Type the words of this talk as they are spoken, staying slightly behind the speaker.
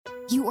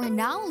You are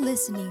now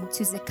listening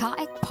to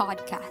Zakaic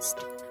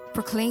Podcast,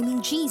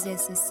 proclaiming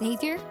Jesus as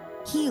Savior,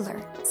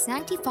 Healer,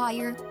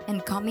 Sanctifier,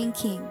 and Coming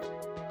King.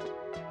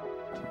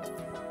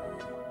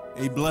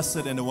 A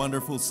blessed and a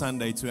wonderful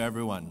Sunday to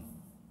everyone.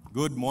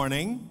 Good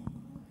morning.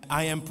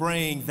 I am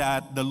praying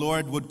that the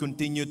Lord would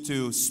continue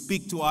to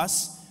speak to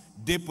us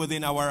deep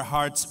within our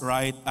hearts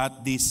right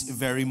at this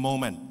very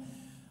moment.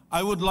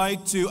 I would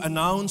like to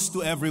announce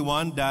to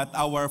everyone that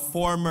our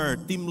former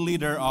team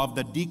leader of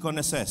the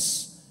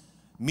Deaconesses,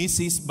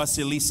 Mrs.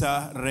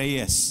 Basilisa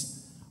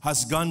Reyes,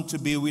 has gone to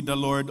be with the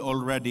Lord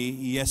already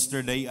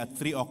yesterday at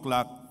 3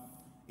 o'clock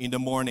in the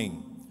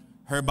morning.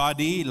 Her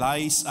body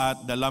lies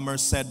at the La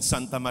Merced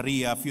Santa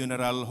Maria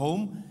Funeral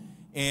Home,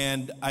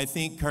 and I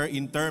think her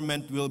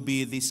interment will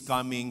be this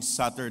coming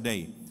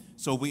Saturday.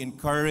 So we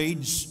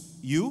encourage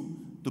you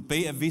to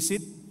pay a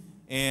visit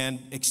and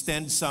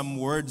extend some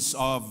words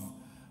of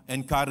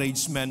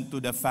encouragement to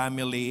the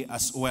family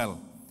as well.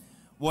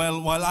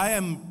 Well, while I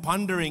am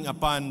pondering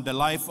upon the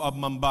life of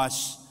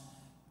Mambash,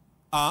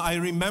 I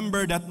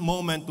remember that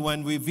moment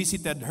when we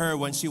visited her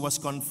when she was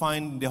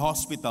confined in the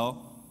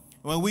hospital.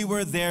 When we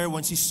were there,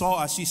 when she saw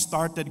us, she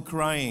started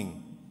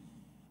crying.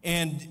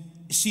 And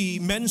she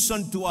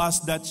mentioned to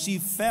us that she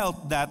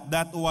felt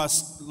that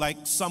was like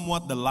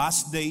somewhat the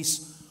last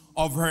days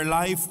of her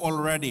life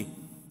already.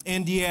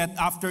 And yet,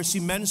 after she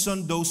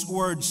mentioned those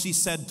words, she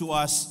said to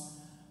us,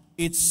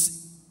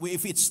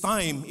 if it's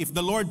time, if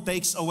the Lord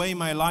takes away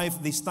my life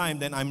this time,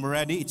 then I'm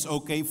ready. It's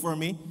okay for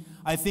me.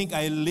 I think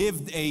I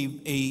lived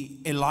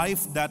a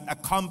life that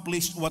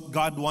accomplished what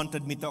God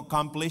wanted me to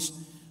accomplish.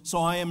 So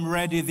I am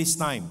ready this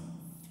time.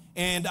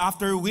 And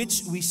after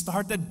which we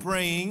started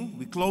praying.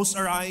 We closed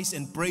our eyes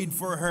and prayed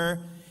for her.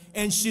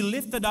 And she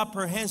lifted up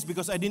her hands,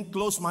 because I didn't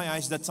close my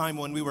eyes that time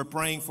when we were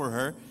praying for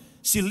her.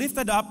 She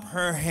lifted up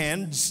her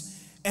hands,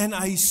 and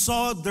I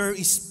saw there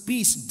is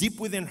peace deep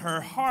within her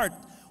heart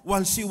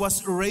while she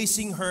was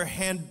raising her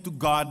hand to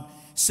God,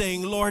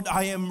 saying, Lord,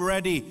 I am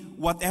ready.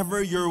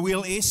 Whatever your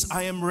will is,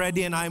 I am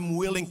ready, and I'm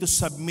willing to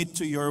submit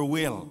to your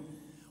will.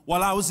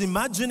 While I was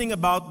imagining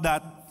about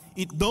that,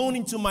 it dawned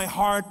into my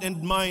heart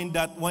and mind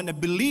that when a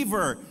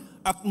believer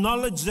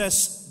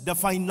acknowledges the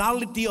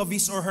finality of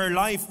his or her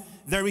life,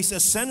 there is a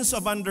sense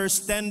of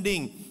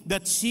understanding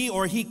that she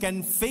or he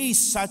can face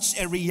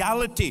such a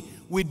reality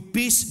with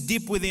peace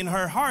deep within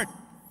her heart.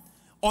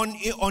 On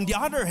the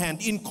other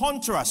hand, in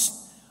contrast,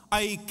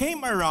 I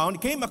came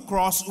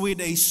across with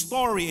a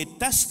story, a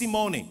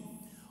testimony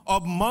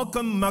of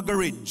Malcolm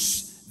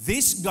Muggeridge.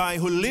 This guy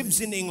who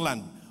lives in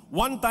England,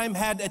 one time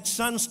had a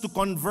chance to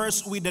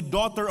converse with the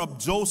daughter of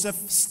Joseph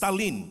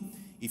Stalin.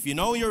 If you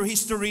know your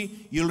history,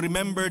 you'll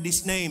remember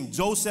this name,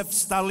 Joseph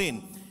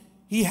Stalin.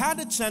 He had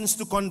a chance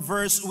to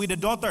converse with the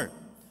daughter.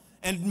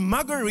 And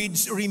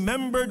Muggeridge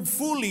remembered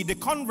fully the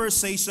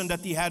conversation that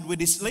he had with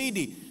this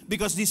lady,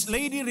 because this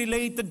lady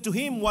related to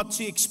him what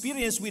she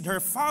experienced with her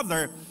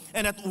father.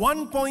 And at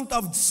one point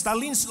of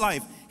Stalin's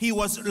life, he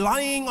was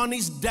lying on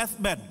his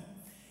deathbed.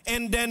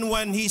 And then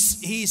when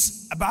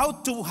he's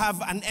about to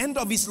have an end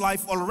of his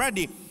life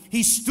already,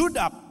 he stood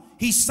up,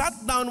 he sat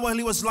down while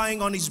he was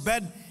lying on his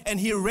bed, and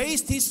he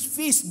raised his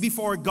fist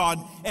before God,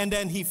 and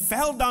then he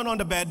fell down on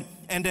the bed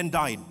and then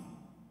died.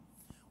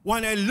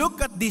 When I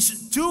look at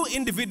these two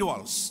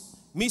individuals,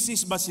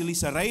 Mrs.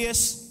 Basilisa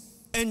Reyes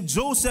and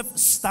Joseph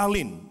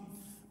Stalin,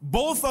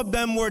 both of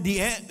them were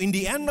in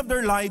the end of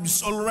their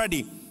lives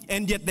already,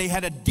 and yet they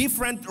had a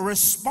different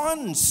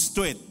response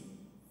to it.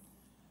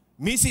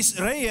 Mrs.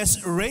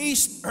 Reyes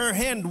raised her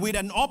hand with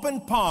an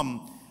open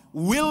palm,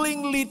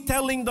 willingly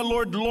telling the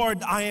Lord,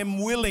 Lord, I am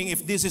willing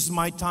if this is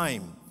my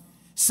time.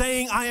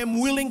 Saying, I am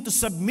willing to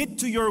submit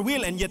to your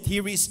will. And yet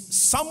here is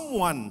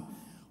someone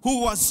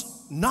who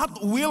was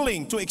not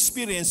willing to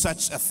experience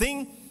such a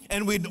thing,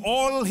 and with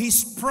all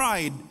his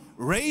pride,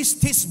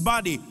 raised his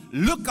body,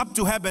 looked up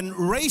to heaven,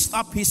 raised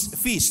up his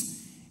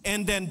fist,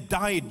 and then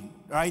died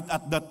right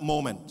at that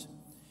moment.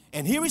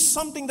 And here is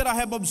something that I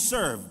have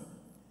observed.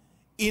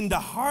 In the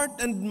heart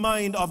and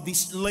mind of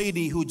this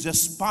lady who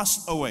just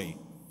passed away,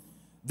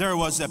 there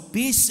was a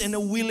peace and a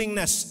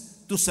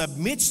willingness to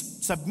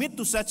submit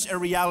to such a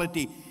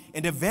reality.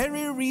 And the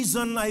very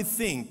reason, I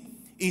think,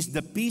 is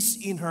the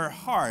peace in her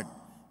heart,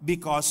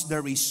 because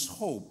there is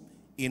hope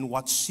in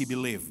what she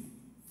believed.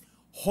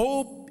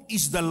 Hope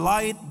is the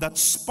light that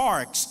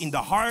sparks in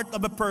the heart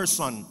of a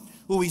person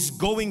who is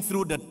going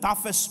through the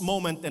toughest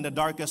moment and the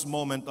darkest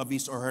moment of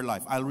his or her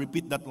life. I'll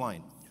repeat that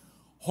line.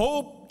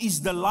 Hope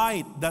is the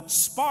light that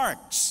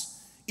sparks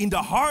in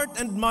the heart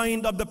and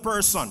mind of the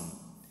person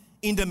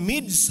in the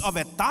midst of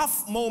a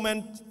tough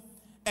moment,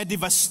 a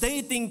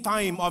devastating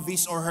time of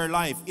his or her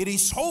life. It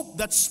is hope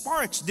that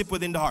sparks deep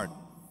within the heart.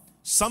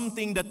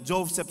 Something that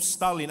Joseph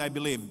Stalin, I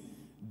believe,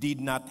 did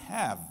not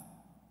have.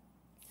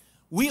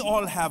 We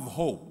all have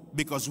hope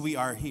because we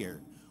are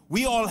here.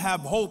 We all have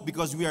hope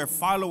because we are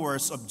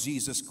followers of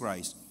Jesus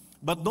Christ.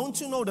 But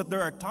don't you know that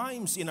there are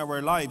times in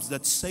our lives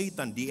that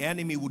Satan, the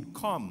enemy, would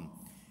come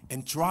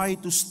and try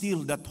to steal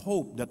that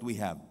hope that we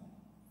have.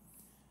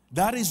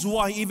 That is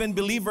why even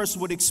believers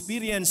would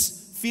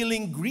experience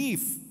feeling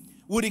grief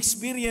would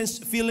experience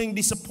feeling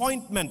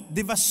disappointment,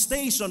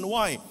 devastation.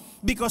 Why?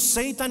 Because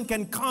Satan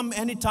can come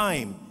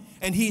anytime,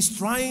 and he's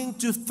trying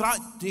to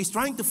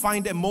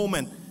find a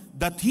moment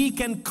that he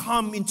can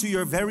come into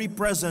your very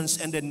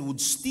presence and then would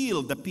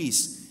steal the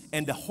peace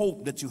and the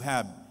hope that you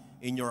have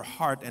in your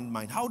heart and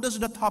mind. How does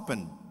that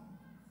happen?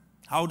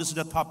 How does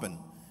that happen?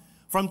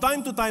 From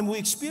time to time, we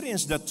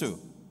experience that too.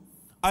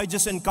 I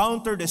just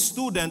encountered a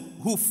student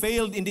who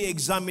failed in the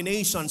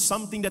examination,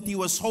 something that he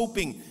was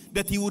hoping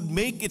that he would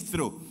make it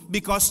through,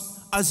 because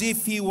as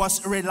if he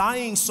was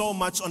relying so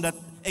much on that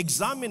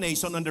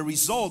examination, on the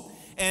result,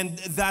 and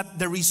that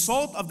the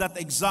result of that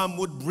exam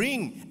would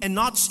bring a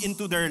notch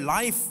into their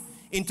life,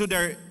 into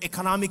their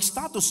economic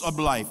status of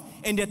life,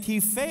 and that he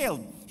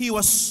failed. He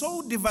was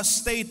so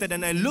devastated,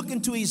 and I looked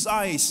into his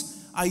eyes,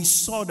 I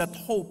saw that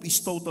hope is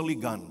totally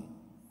gone.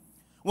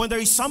 When there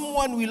is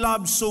someone we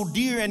love so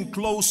dear and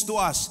close to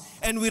us,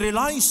 and we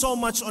rely so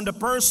much on the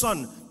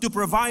person to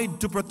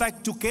provide, to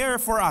protect, to care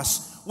for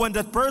us, when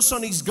that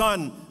person is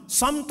gone,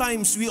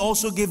 sometimes we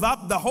also give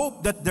up the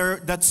hope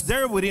that's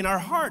there within our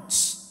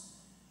hearts.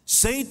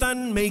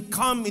 Satan may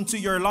come into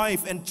your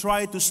life and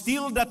try to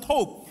steal that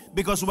hope,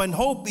 because when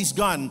hope is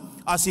gone,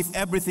 as if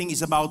everything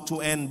is about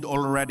to end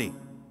already.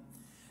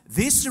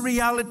 This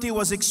reality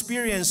was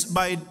experienced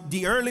by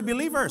the early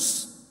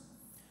believers.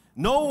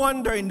 No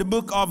wonder in the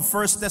book of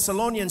 1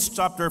 Thessalonians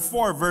chapter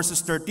 4,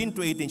 verses 13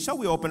 to 18. Shall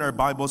we open our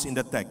Bibles in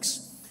the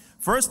text?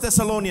 1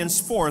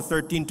 Thessalonians 4,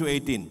 13 to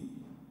 18.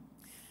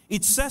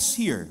 It says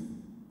here,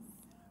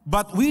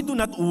 "But we do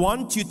not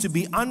want you to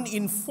be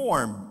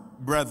uninformed,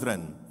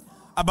 brethren,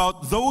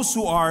 about those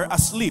who are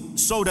asleep,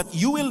 so that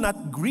you will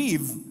not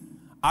grieve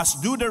as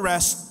do the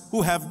rest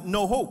who have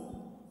no hope.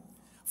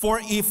 For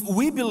if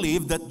we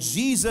believe that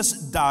Jesus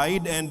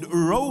died and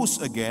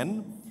rose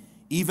again,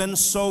 even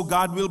so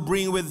God will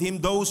bring with him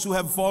those who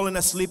have fallen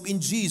asleep in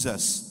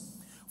Jesus.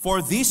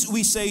 For this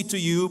we say to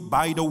you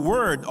by the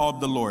word of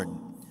the Lord,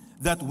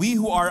 that we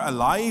who are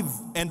alive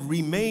and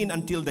remain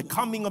until the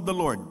coming of the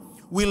Lord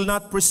will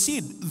not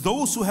precede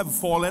those who have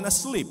fallen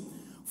asleep.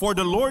 For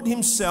the Lord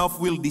himself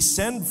will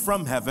descend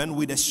from heaven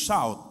with a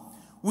shout,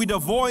 with the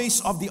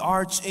voice of the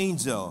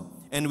archangel,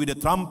 and with the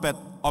trumpet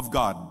of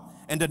God.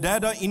 And the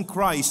dead in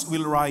Christ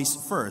will rise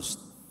first.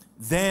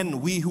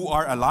 Then we who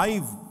are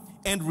alive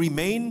and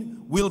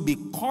remain will be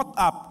caught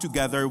up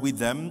together with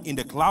them in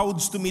the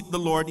clouds to meet the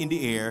Lord in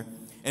the air,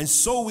 and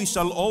so we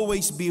shall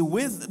always be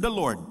with the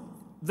Lord.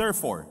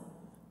 Therefore,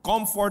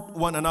 comfort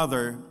one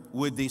another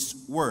with these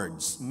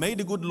words." May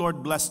the good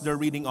Lord bless the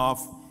reading of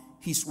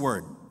his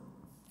word.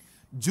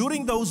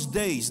 During those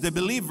days, the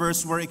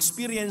believers were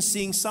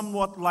experiencing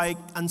somewhat like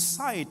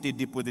anxiety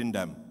deep within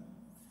them,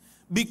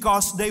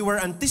 because they were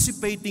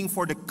anticipating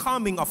for the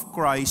coming of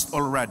Christ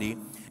already,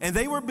 and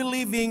they were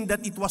believing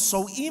that it was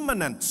so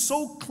imminent,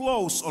 so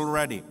close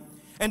already.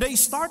 And they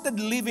started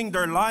living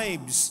their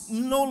lives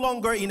no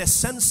longer in a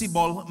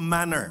sensible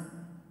manner.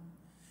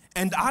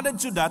 And added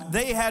to that,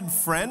 they had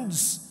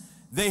friends,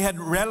 they had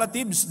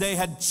relatives, they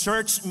had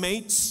church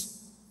mates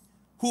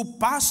who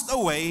passed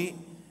away,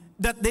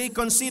 that they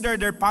considered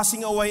their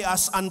passing away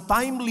as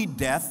untimely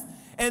death,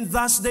 and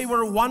thus they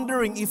were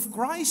wondering if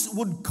Christ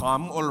would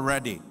come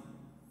already.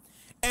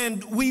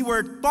 And we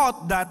were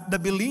taught that the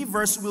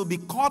believers will be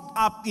caught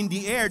up in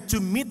the air to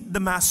meet the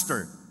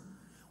Master.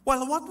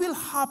 Well, what will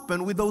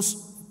happen with those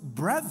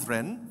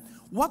brethren?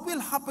 What will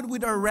happen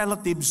with our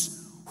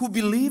relatives who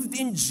believed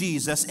in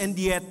Jesus and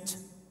yet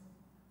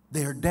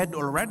they are dead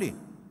already?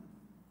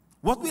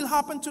 What will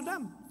happen to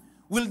them?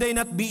 Will they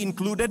not be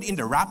included in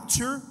the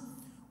rapture?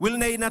 Will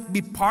they not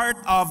be part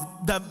of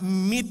the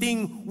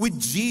meeting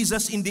with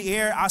Jesus in the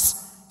air as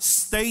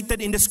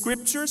stated in the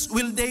scriptures?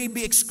 Will they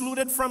be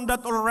excluded from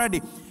that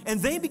already?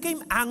 And they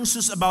became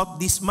anxious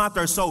about this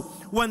matter. So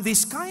when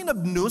this kind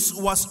of news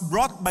was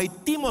brought by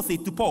Timothy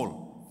to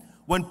Paul,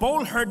 when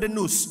Paul heard the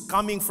news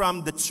coming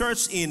from the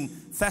church in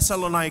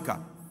Thessalonica,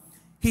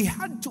 he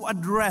had to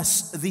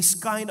address this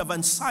kind of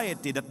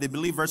anxiety that the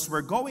believers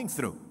were going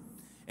through.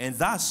 And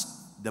thus,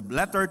 the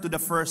letter to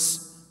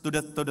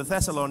the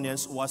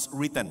Thessalonians was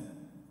written.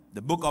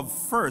 The book of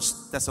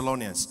 1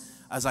 Thessalonians.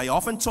 As I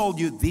often told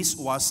you, this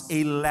was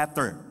a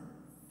letter.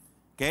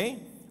 Okay?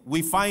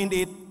 We find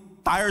it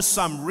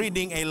tiresome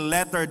reading a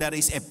letter that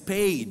is a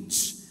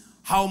page.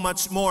 How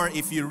much more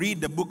if you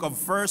read the book of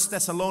 1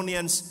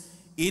 Thessalonians,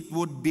 it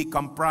would be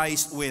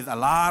comprised with a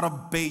lot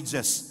of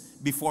pages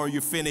before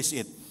you finish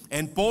it.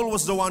 And Paul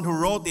was the one who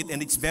wrote it,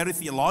 and it's very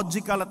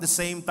theological at the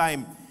same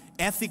time,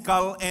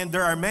 ethical, and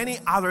there are many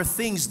other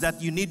things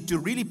that you need to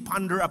really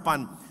ponder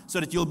upon so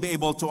that you'll be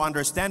able to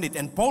understand it.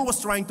 And Paul was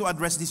trying to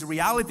address this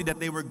reality that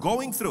they were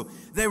going through.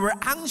 They were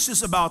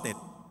anxious about it.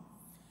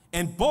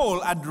 And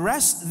Paul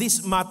addressed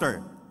this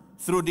matter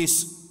through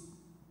this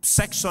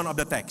section of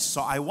the text.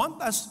 So I want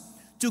us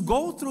to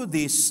go through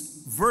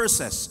these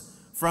verses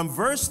from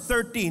verse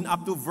 13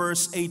 up to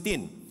verse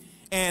 18.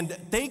 And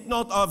take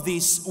note of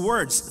these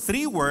words,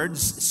 3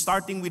 words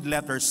starting with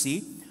letter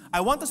C.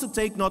 I want us to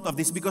take note of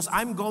this because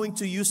I'm going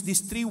to use these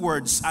 3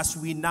 words as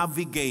we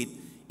navigate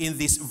in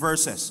these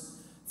verses.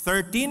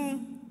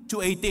 13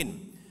 to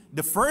 18.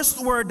 The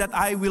first word that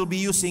I will be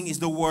using is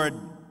the word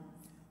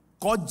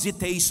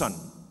cogitation.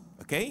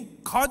 Okay?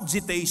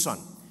 Cogitation.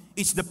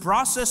 It's the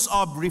process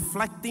of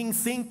reflecting,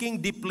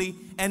 thinking deeply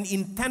and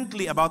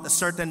intently about a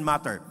certain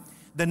matter.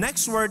 The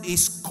next word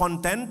is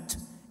content,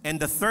 and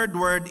the third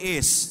word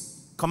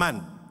is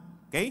command.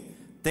 Okay?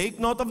 Take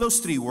note of those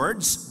three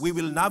words. We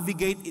will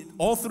navigate it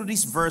all through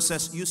these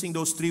verses using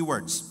those three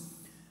words.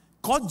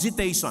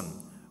 Cogitation.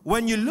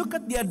 When you look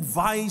at the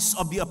advice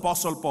of the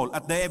Apostle Paul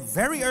at the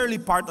very early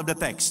part of the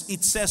text,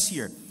 it says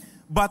here,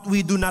 "But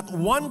we do not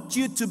want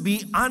you to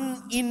be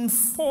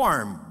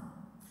uninformed."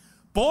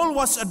 Paul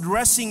was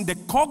addressing the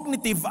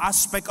cognitive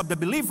aspect of the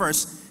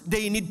believers.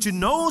 They need to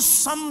know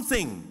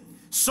something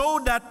so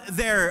that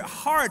their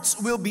hearts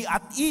will be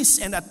at ease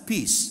and at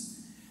peace.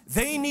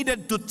 They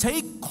needed to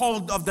take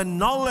hold of the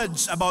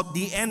knowledge about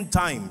the end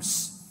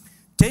times.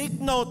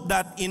 Take note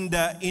that in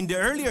the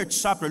earlier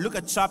chapter, look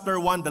at chapter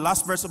 1, the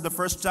last verse of the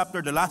first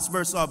chapter, the last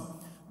verse of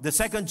the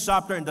second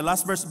chapter, and the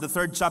last verse of the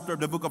third chapter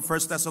of the book of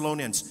 1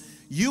 Thessalonians.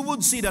 You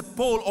would see that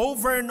Paul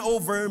over and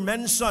over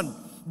mentioned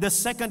the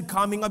second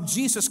coming of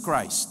Jesus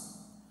Christ.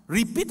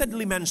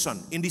 Repeatedly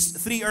mentioned in these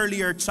three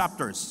earlier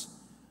chapters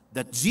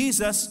that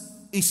Jesus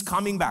is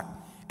coming back.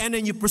 And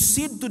then you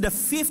proceed to the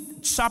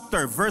 5th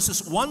chapter,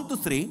 verses 1 to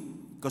 3,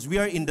 because we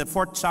are in the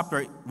 4th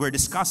chapter, we're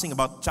discussing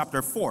about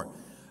chapter 4.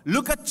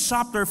 Look at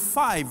chapter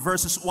 5,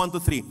 verses 1 to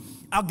 3.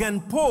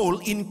 Again, Paul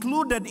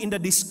included in the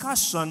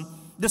discussion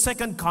the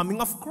second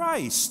coming of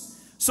Christ.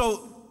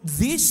 So,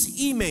 this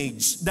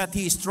image that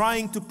he is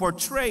trying to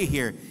portray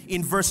here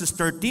in verses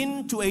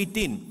 13 to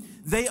 18,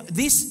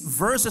 these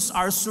verses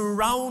are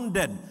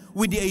surrounded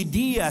with the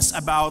ideas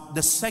about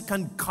the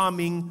second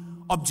coming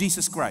of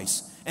Jesus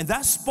Christ. And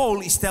thus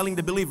Paul is telling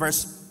the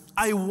believers,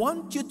 I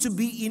want you to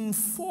be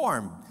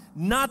informed,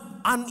 not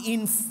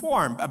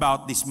uninformed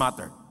about this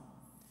matter.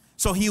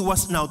 So he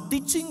was now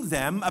teaching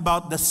them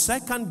about the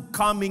second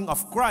coming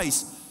of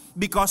Christ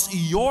because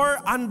your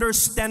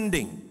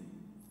understanding,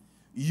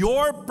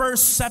 your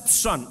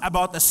perception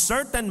about a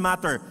certain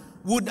matter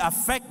would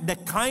affect the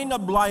kind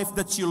of life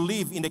that you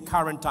live in the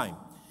current time.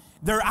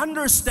 Their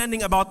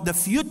understanding about the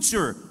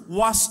future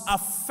was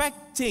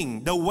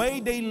affecting the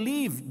way they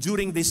live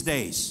during these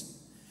days.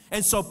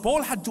 And so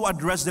Paul had to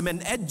address them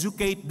and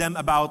educate them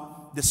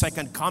about the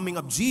second coming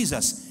of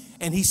Jesus.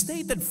 And he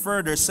stated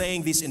further,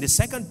 saying this in the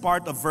second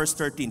part of verse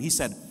 13. He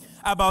said,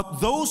 about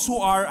those who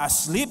are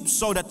asleep,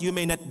 so that you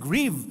may not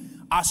grieve,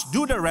 as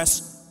do the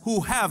rest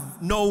who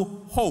have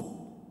no hope.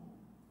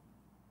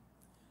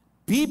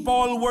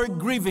 People were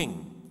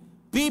grieving.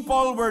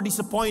 People were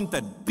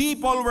disappointed.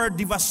 People were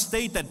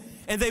devastated.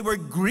 And they were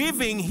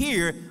grieving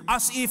here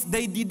as if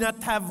they did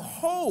not have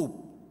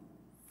hope.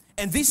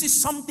 And this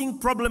is something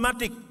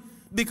problematic,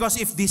 because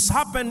if this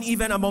happened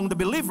even among the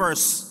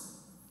believers,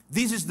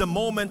 this is the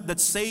moment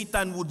that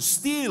Satan would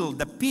steal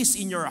the peace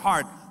in your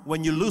heart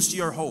when you lose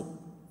your hope.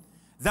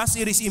 Thus,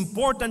 it is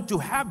important to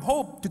have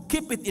hope, to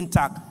keep it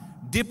intact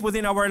deep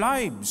within our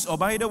lives. Oh,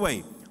 by the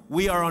way,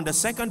 we are on the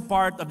second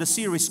part of the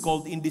series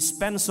called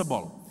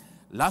Indispensable.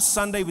 Last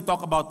Sunday, we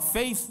talked about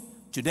faith.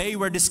 Today,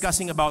 we're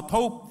discussing about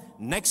hope.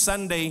 Next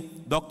Sunday,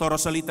 Dr.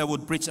 Rosalita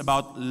would preach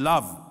about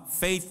love,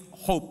 faith,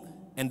 hope,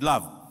 and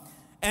love.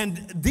 And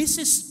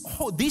this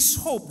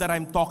hope that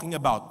I'm talking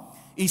about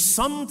is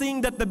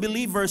something that the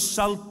believers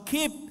shall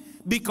keep,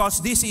 because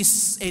this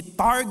is a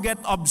target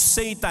of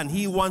Satan.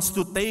 He wants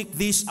to take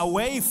this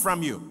away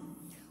from you.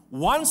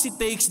 Once he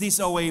takes this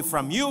away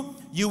from you,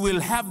 you will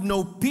have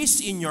no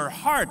peace in your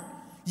heart.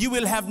 You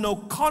will have no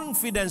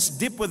confidence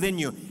deep within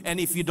you. And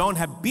if you don't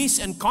have peace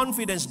and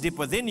confidence deep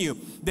within you,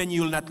 then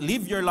you will not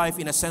live your life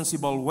in a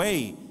sensible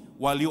way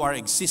while you are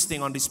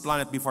existing on this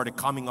planet before the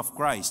coming of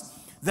Christ.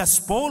 Thus,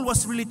 Paul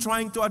was really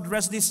trying to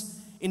address this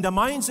in the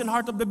minds and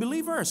heart of the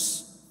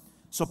believers.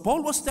 So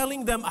Paul was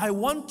telling them, I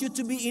want you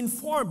to be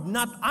informed,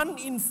 not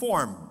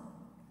uninformed.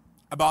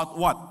 About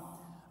what?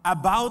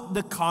 About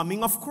the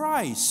coming of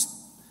Christ.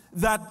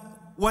 That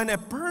when a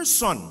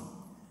person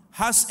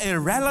has a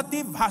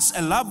relative, has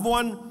a loved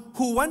one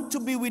who went to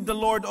be with the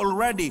Lord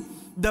already,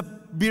 the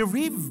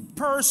bereaved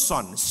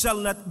person shall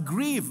not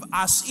grieve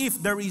as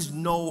if there is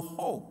no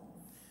hope.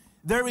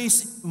 There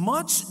is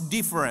much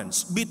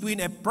difference between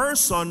a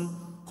person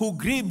who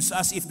grieves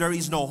as if there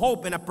is no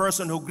hope and a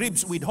person who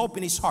grieves with hope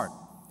in his heart.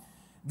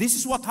 This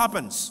is what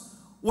happens.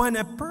 When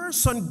a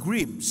person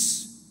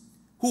grieves,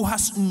 who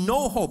has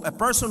no hope, a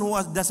person who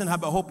doesn't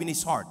have a hope in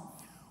his heart,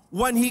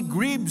 when he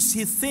grieves,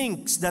 he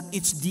thinks that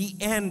it's the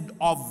end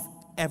of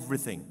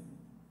everything.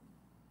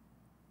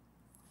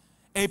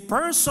 A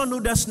person who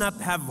does not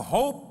have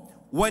hope,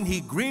 when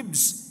he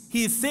grieves,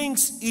 he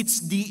thinks it's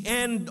the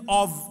end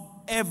of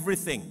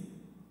everything.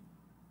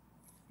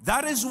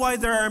 That is why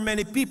there are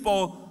many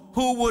people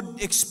who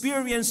would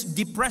experience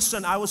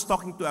depression. I was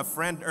talking to a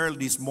friend early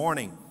this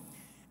morning,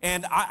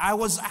 and I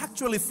was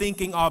actually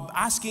thinking of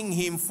asking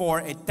him for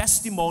a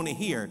testimony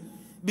here,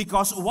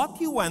 because what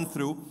he went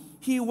through,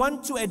 he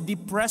went to a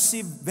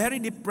depressive, very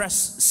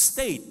depressed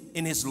state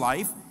in his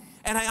life.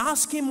 And I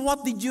asked him,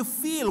 what did you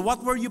feel?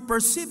 What were you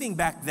perceiving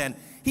back then?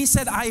 He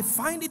said, I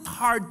find it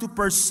hard to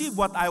perceive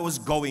what I was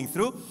going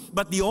through,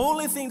 but the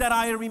only thing that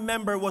I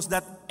remember was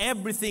that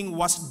everything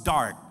was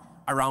dark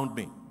around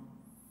me.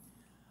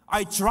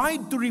 I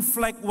tried to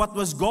reflect what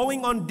was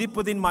going on deep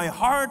within my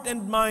heart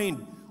and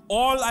mind.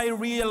 All I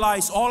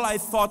realized, all I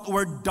thought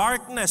were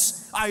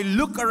darkness. I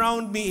look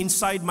around me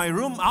inside my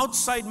room,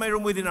 outside my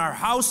room, within our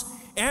house.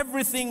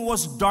 Everything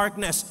was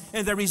darkness,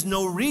 and there is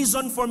no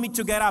reason for me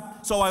to get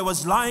up. So I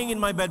was lying in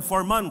my bed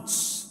for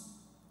months.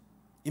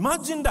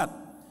 Imagine that.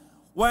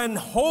 When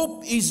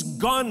hope is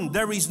gone,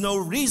 there is no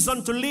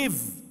reason to live.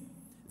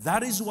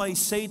 That is why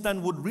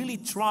Satan would really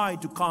try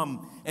to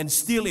come and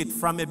steal it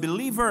from a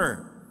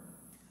believer.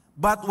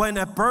 But when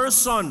a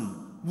person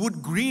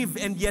would grieve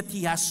and yet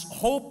he has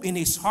hope in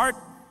his heart,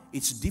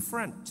 it's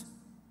different.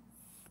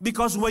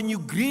 Because when you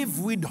grieve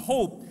with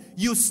hope,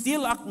 you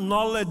still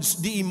acknowledge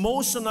the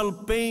emotional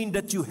pain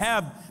that you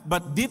have,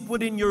 but deep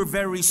within your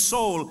very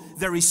soul,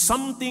 there is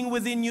something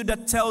within you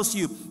that tells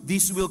you,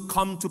 this will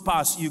come to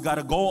pass. You got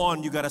to go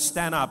on, you got to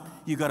stand up,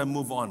 you got to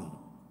move on.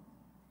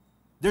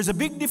 There's a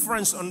big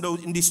difference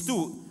in these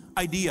two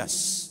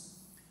ideas.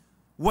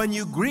 When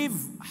you grieve,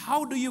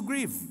 how do you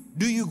grieve?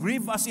 Do you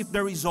grieve as if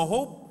there is a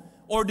hope?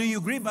 Or do you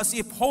grieve as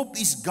if hope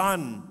is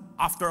gone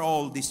after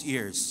all these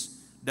years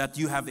that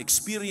you have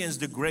experienced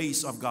the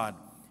grace of God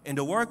and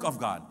the work of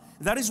God?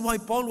 That is why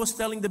Paul was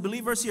telling the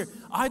believers here,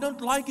 I don't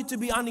like you to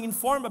be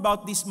uninformed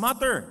about this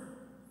matter.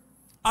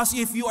 As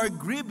if you are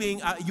grieving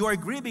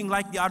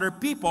like the other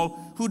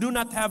people who do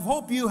not have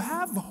hope. You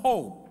have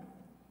hope.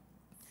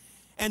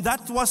 And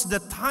that was the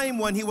time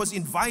when he was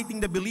inviting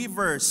the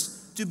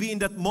believers to be in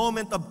that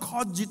moment of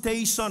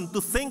cogitation,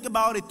 to think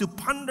about it, to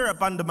ponder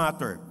upon the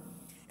matter.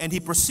 And he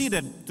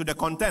proceeded to the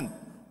content.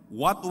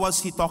 What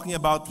was he talking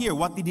about here?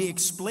 What did he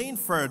explain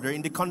further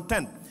in the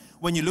content?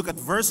 When you look at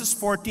verses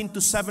 14 to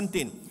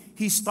 17,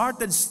 he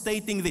started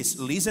stating this.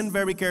 Listen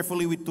very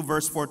carefully to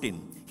verse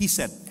 14. He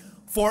said,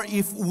 for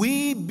if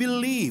we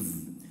believe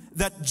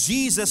that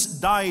Jesus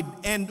died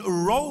and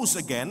rose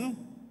again,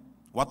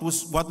 what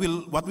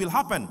will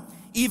happen?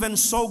 Even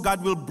so,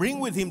 God will bring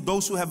with him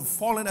those who have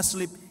fallen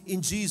asleep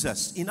in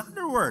Jesus. In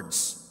other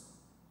words,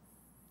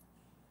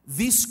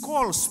 this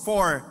calls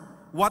for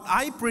what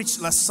I preached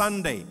last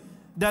Sunday,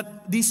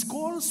 that this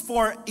calls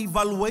for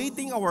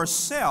evaluating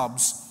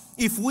ourselves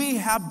if we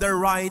have the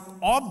right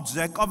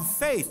object of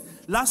faith.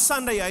 Last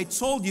Sunday I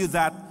told you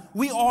that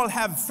we all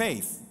have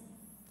faith.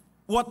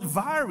 What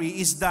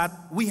varies is that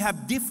we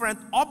have different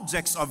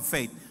objects of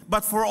faith.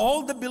 But for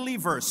all the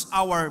believers,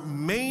 our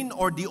main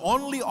or the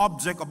only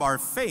object of our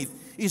faith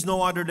is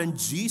no other than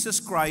Jesus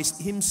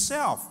Christ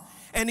himself.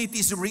 And it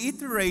is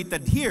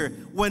reiterated here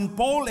when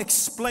Paul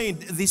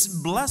explained this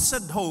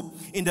blessed hope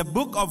in the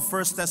book of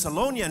 1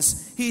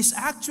 Thessalonians. He is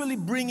actually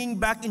bringing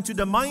back into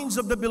the minds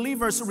of the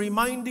believers,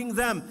 reminding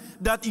them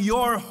that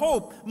your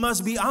hope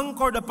must be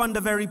anchored upon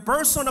the very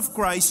person of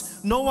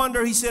Christ. No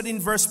wonder he said in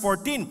verse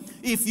 14,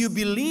 if you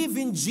believe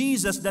in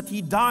Jesus that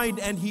he died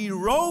and he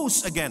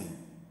rose again.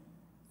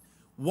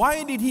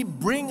 Why did he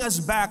bring us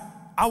back?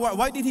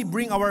 Why did he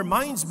bring our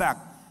minds back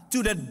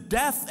to the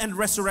death and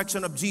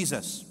resurrection of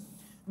Jesus?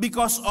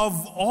 Because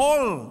of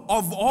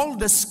all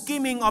the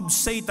scheming of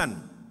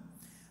Satan,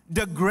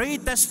 the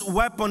greatest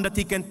weapon that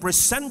he can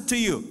present to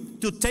you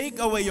to take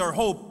away your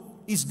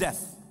hope is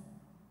death.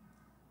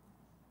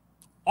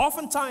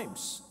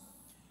 Oftentimes,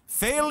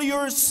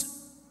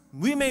 failures,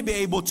 we may be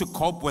able to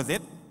cope with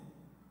it.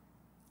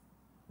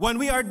 When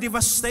we are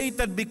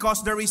devastated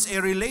because there is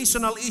a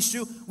relational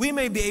issue, we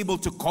may be able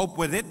to cope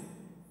with it.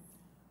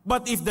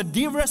 But if the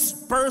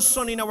dearest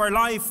person in our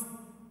life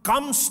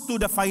comes to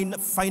the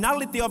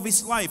finality of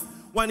his life,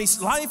 when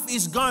his life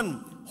is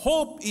gone,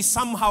 hope is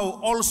somehow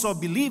also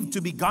believed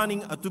to be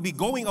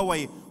going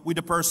away with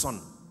the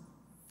person.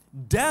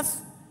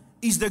 Death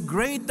is the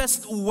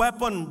greatest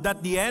weapon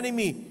that the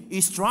enemy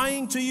is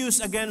trying to use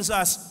against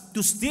us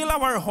to steal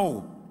our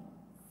hope.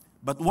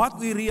 But what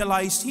we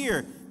realize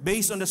here,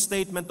 based on the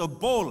statement of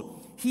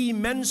Paul, he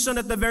mentioned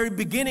at the very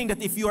beginning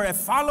that if you are a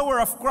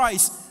follower of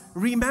Christ,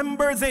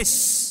 remember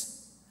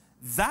this,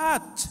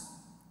 that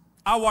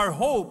our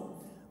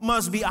hope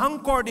must be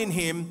anchored in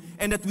him,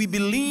 and that we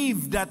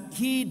believe that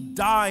he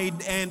died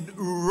and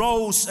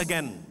rose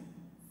again.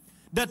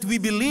 That we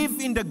believe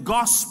in the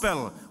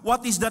gospel.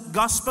 What is that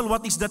gospel?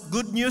 What is that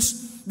good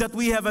news? That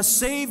we have a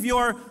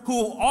Savior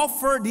who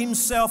offered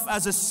himself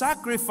as a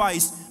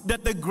sacrifice,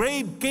 that the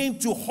grave came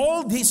to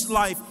hold his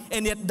life,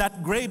 and yet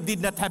that grave did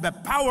not have a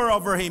power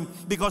over him,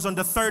 because on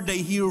the third day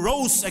he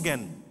rose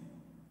again.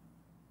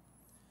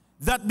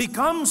 That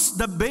becomes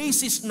the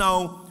basis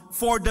now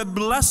for the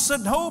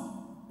blessed hope.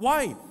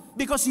 Why?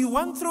 Because you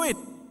went through it.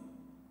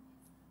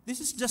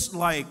 This is just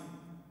like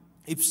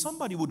if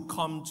somebody would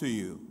come to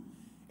you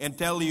and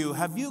tell you,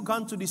 have you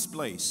gone to this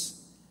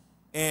place?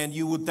 And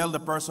you would tell the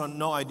person,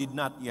 no, I did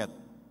not yet.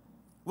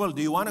 Well,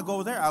 do you want to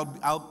go there?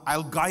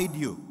 I'll guide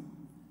you.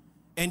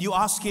 And you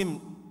ask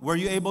him, were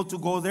you able to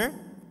go there?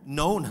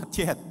 No, not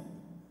yet.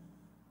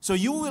 So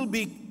you will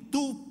be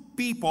two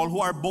people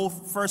who are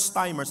both first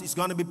timers. It's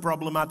going to be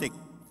problematic.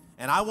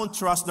 And I won't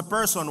trust the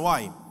person.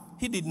 Why?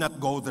 He did not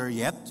go there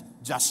yet,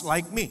 just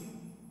like me.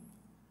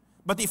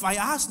 But if I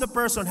ask the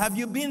person, have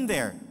you been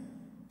there?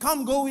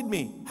 Come, go with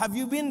me. Have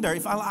you been there?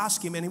 If I'll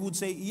ask him and he would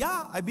say,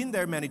 yeah, I've been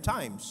there many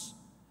times.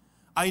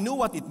 I know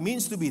what it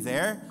means to be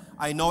there.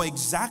 I know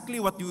exactly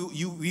what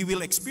we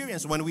will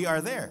experience when we are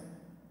there.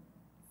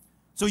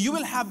 So you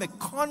will have a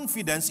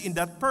confidence in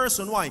that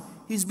person. Why?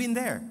 He's been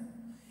there.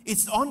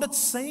 It's on that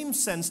same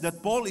sense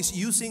that Paul is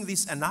using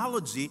this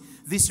analogy,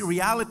 this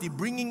reality,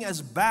 bringing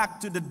us back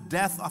to the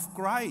death of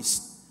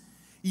Christ.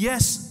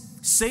 Yes,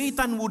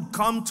 Satan would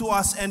come to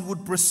us and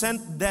would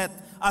present death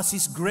as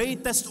his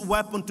greatest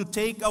weapon to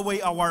take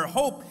away our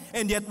hope.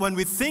 And yet when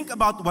we think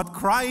about what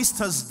Christ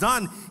has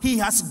done, he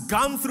has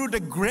gone through the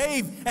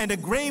grave, and the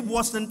grave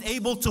wasn't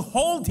able to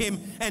hold him.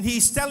 And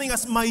he's telling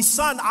us, my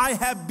son, I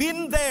have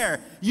been there.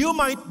 You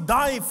might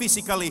die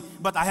physically,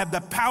 but I have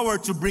the power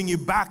to bring you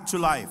back to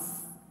life.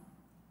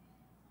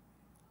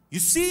 You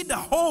see the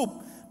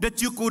hope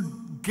that you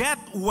could get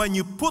when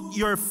you put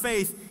your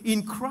faith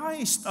in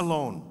Christ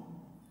alone.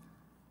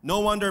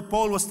 No wonder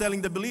Paul was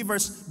telling the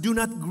believers, do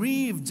not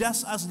grieve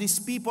just as these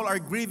people are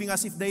grieving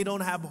as if they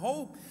don't have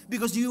hope,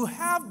 because you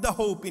have the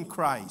hope in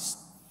Christ.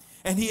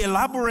 And he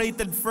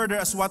elaborated further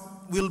as what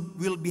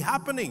will be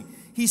happening.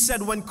 He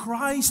said, when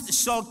Christ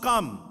shall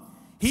come,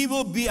 he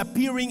will be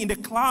appearing in the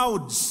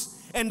clouds.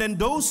 And then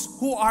those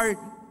who are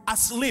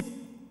asleep,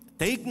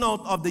 take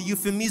note of the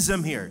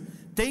euphemism here.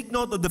 Take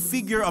note of the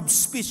figure of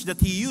speech that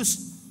he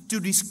used to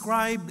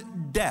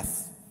describe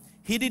death.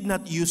 He did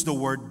not use the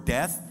word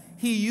death.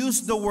 He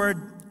used the word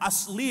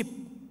asleep.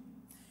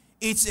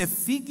 It's a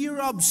figure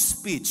of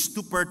speech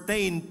to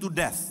pertain to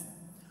death.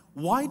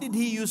 Why did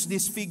he use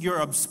this figure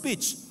of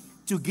speech?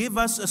 To give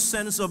us a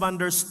sense of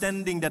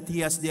understanding that he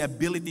has the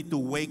ability to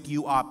wake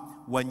you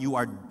up when you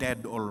are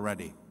dead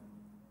already.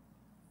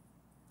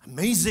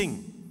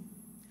 Amazing.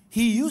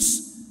 He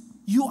used,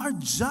 you are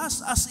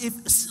just as if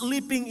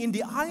sleeping in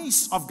the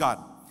eyes of God.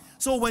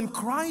 So when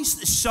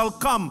Christ shall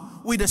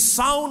come with the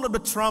sound of the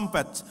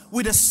trumpet,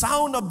 with the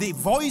sound of the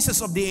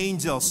voices of the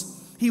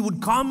angels, he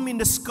would come in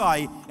the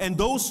sky, and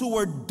those who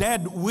were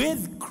dead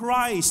with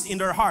Christ in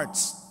their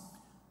hearts,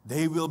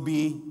 they will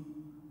be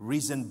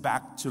risen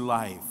back to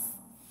life.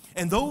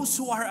 And those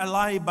who are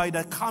alive by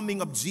the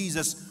coming of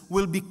Jesus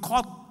will be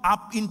caught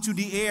up into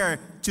the air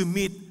to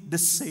meet the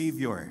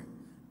Savior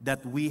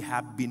that we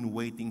have been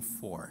waiting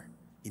for.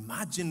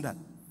 Imagine that.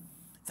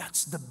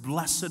 That's the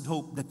blessed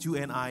hope that you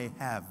and I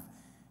have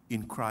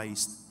in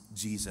Christ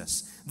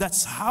Jesus.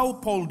 That's how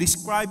Paul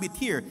described it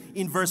here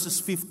in verses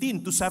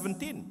 15 to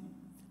 17.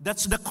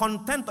 That's the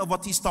content of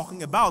what he's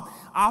talking about.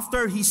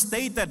 After he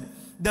stated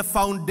the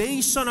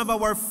foundation of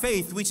our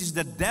faith, which is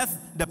the death,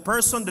 the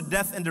person, the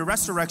death, and the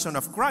resurrection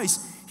of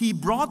Christ, he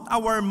brought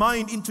our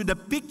mind into the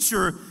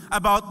picture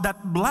about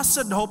that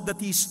blessed hope that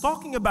he's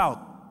talking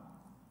about.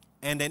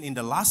 And then in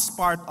the last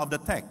part of the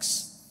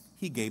text,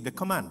 he gave the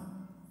command.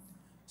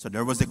 So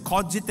there was a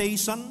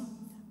cogitation,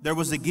 there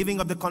was the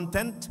giving of the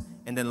content,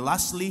 and then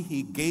lastly,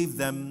 he gave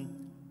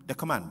them the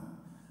command.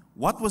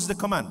 What was the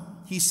command?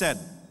 He said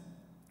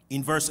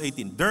in verse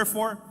 18,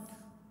 therefore,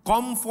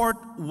 comfort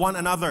one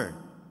another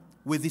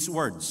with these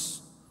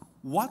words.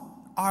 What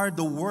are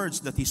the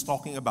words that he's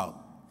talking about?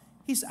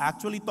 He's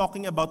actually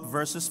talking about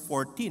verses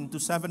 14 to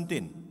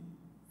 17.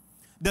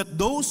 That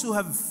those who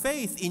have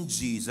faith in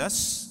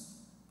Jesus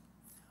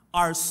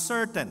are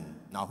certain.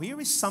 Now here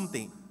is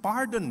something,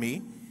 pardon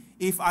me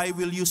if I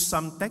will use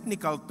some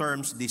technical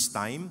terms this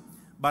time,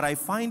 but I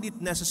find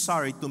it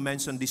necessary to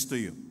mention this to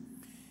you.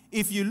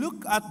 If you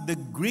look at the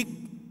Greek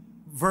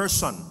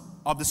version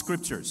of the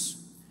scriptures,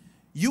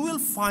 you will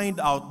find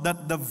out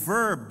that the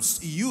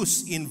verbs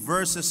used in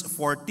verses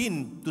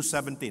 14 to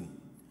 17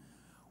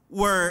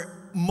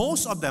 were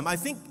most of them, I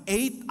think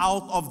 8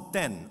 out of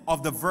 10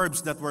 of the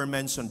verbs that were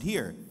mentioned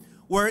here,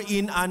 were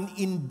in an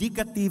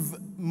indicative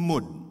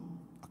mood.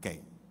 Okay,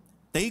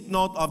 take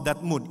note of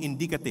that mood,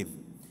 indicative.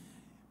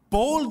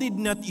 Paul did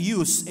not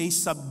use a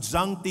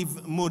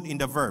subjunctive mood in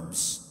the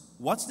verbs.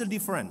 What's the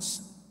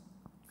difference?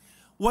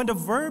 When the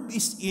verb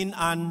is in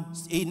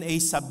a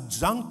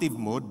subjunctive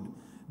mood,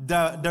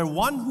 the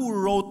one who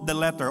wrote the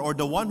letter or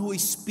the one who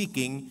is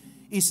speaking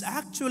is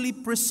actually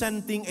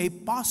presenting a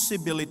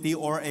possibility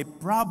or a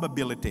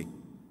probability.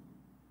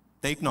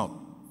 Take note.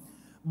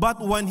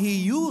 But when he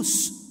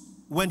uses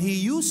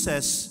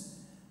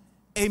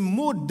a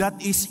mood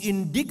that is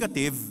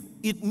indicative,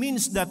 it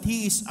means that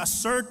he is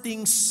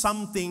asserting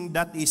something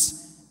that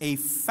is a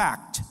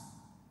fact.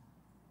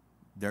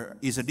 There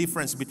is a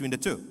difference between the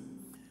two.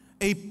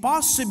 A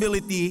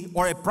possibility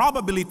or a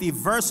probability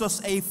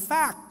versus a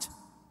fact.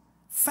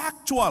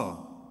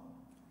 Factual.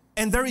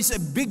 And there is a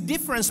big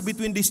difference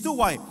between these two.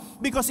 Why?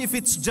 Because if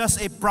it's just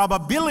a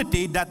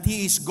probability that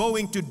he is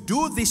going to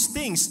do these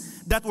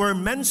things that were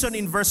mentioned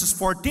in verses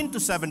 14 to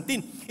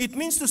 17, it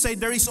means to say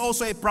there is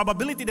also a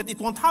probability that it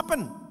won't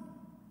happen.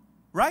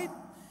 Right?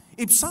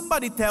 If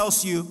somebody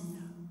tells you,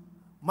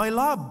 my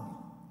love,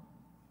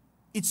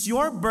 it's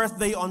your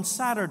birthday on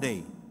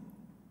Saturday,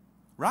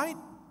 right?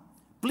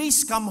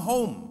 Please come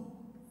home.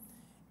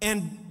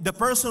 And the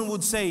person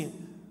would say,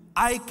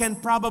 I can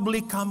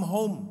probably come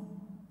home.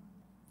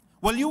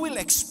 Well, you will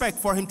expect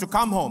for him to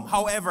come home.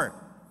 However,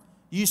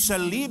 you shall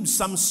leave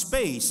some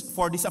space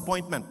for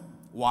disappointment.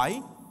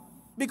 Why?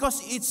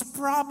 Because it's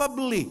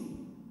probably.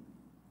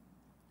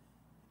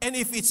 And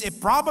if it's a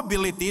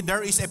probability,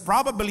 there is a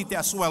probability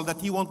as well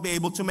that he won't be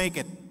able to make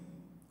it.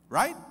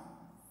 Right?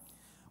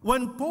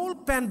 When Paul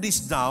penned this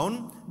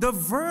down, the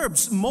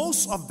verbs,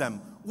 most of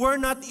them, were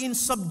not in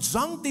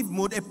subjunctive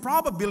mood, a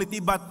probability,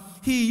 but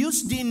he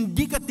used the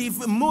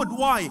indicative mood.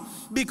 Why?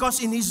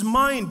 Because in his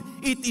mind,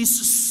 it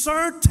is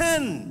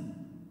certain.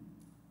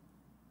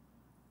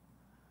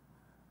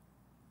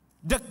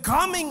 The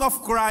coming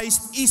of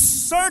Christ is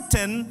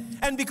certain,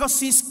 and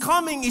because his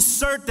coming is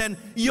certain,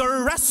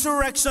 your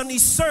resurrection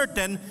is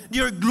certain,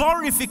 your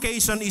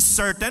glorification is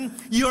certain,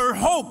 your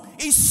hope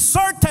is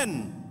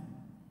certain.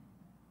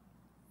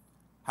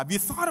 Have you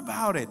thought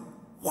about it?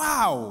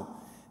 Wow,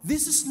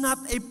 this is not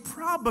a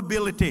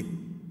probability.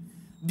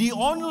 The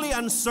only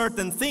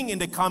uncertain thing in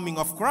the coming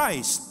of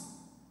Christ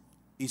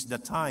is the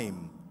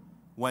time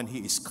when he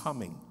is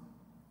coming.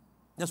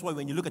 That's why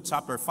when you look at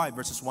chapter 5,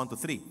 verses 1 to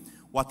 3,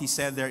 what he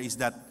said there is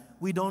that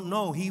we don't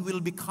know. He will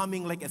be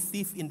coming like a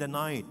thief in the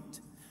night.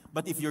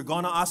 But if you're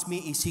going to ask me,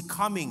 is he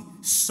coming?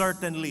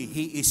 Certainly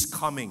he is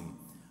coming.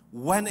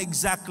 When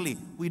exactly?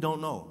 We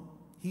don't know.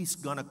 He's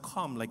going to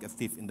come like a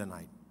thief in the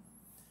night.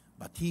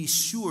 But he is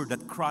sure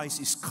that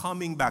Christ is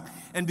coming back.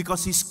 And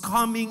because his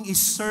coming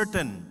is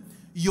certain,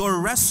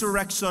 your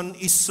resurrection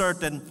is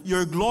certain,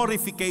 your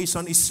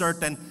glorification is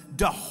certain,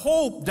 the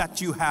hope that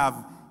you have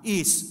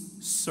is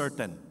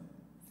certain.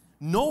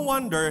 No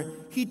wonder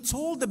he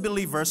told the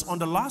believers on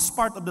the last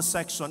part of the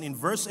section in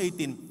verse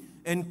 18,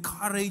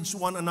 encourage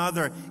one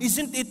another.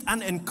 Isn't it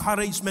an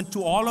encouragement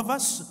to all of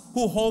us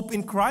who hope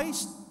in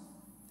Christ?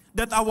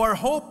 That our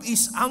hope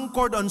is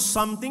anchored on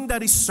something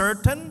that is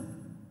certain?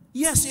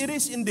 Yes, it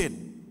is indeed.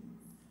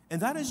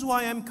 And that is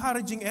why I'm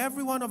encouraging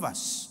every one of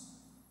us.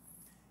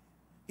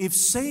 If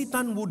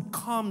Satan would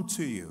come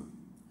to you,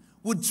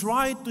 would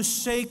try to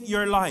shake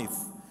your life,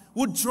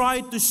 would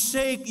try to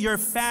shake your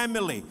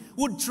family,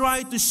 would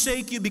try to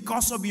shake you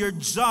because of your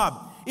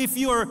job, if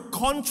your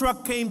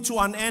contract came to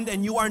an end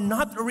and you are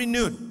not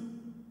renewed,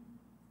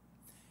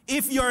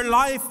 if your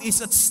life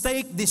is at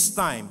stake this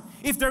time,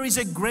 if there is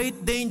a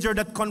great danger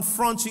that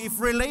confronts you, if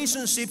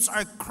relationships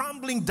are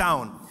crumbling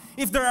down,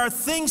 if there are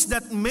things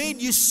that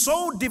made you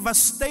so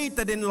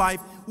devastated in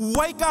life,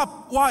 wake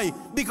up. Why?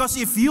 Because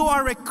if you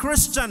are a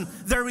Christian,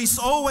 there is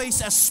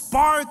always a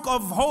spark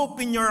of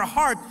hope in your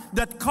heart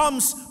that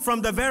comes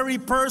from the very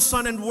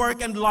person and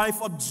work and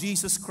life of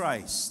Jesus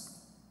Christ.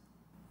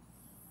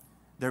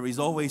 There is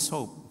always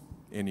hope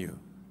in you.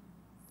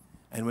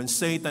 And when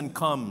Satan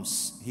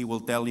comes, he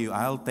will tell you,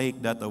 I'll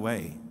take that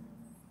away.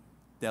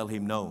 Tell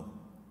him no.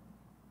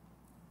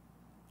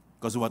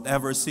 Because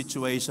whatever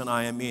situation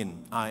I am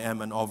in, I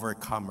am an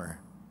overcomer.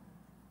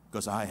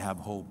 Because I have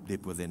hope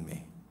deep within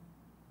me.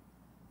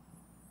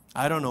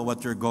 I don't know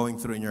what you're going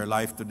through in your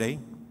life today.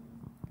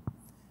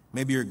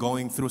 Maybe you're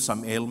going through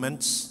some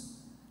ailments,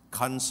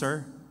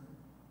 cancer.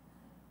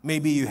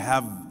 Maybe you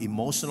have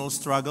emotional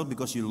struggle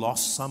because you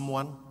lost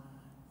someone.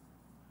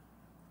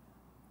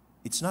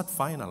 It's not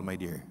final, my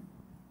dear.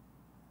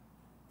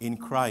 In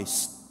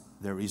Christ,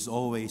 there is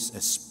always a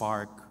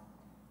spark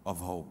of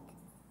hope.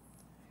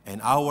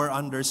 And our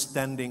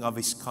understanding of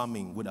his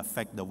coming would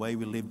affect the way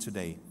we live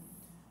today.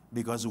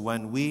 Because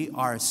when we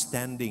are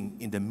standing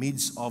in the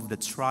midst of the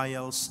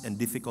trials and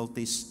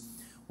difficulties,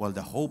 while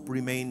the hope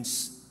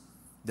remains,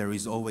 there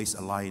is always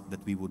a light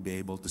that we would be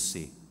able to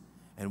see.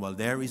 And while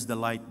there is the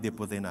light deep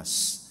within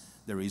us,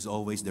 there is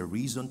always the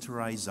reason to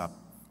rise up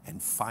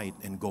and fight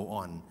and go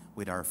on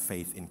with our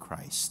faith in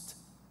Christ.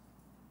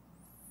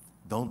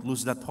 Don't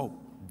lose that hope.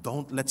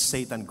 Don't let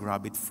Satan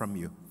grab it from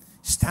you.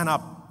 Stand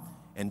up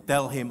and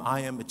tell him,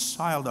 I am a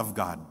child of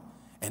God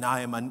and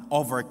I am an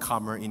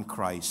overcomer in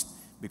Christ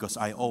because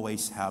I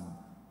always have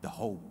the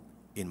hope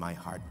in my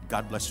heart.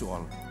 God bless you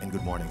all and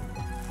good morning.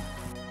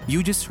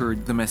 You just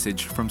heard the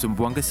message from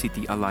Zamboanga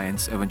City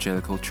Alliance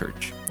Evangelical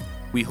Church.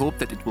 We hope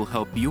that it will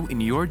help you in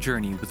your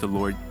journey with the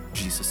Lord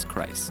Jesus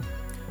Christ.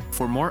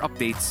 For more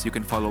updates, you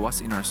can follow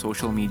us in our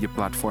social media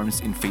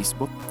platforms in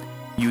Facebook,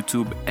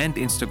 YouTube, and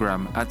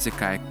Instagram at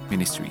Zechariah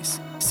Ministries.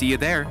 See you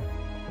there!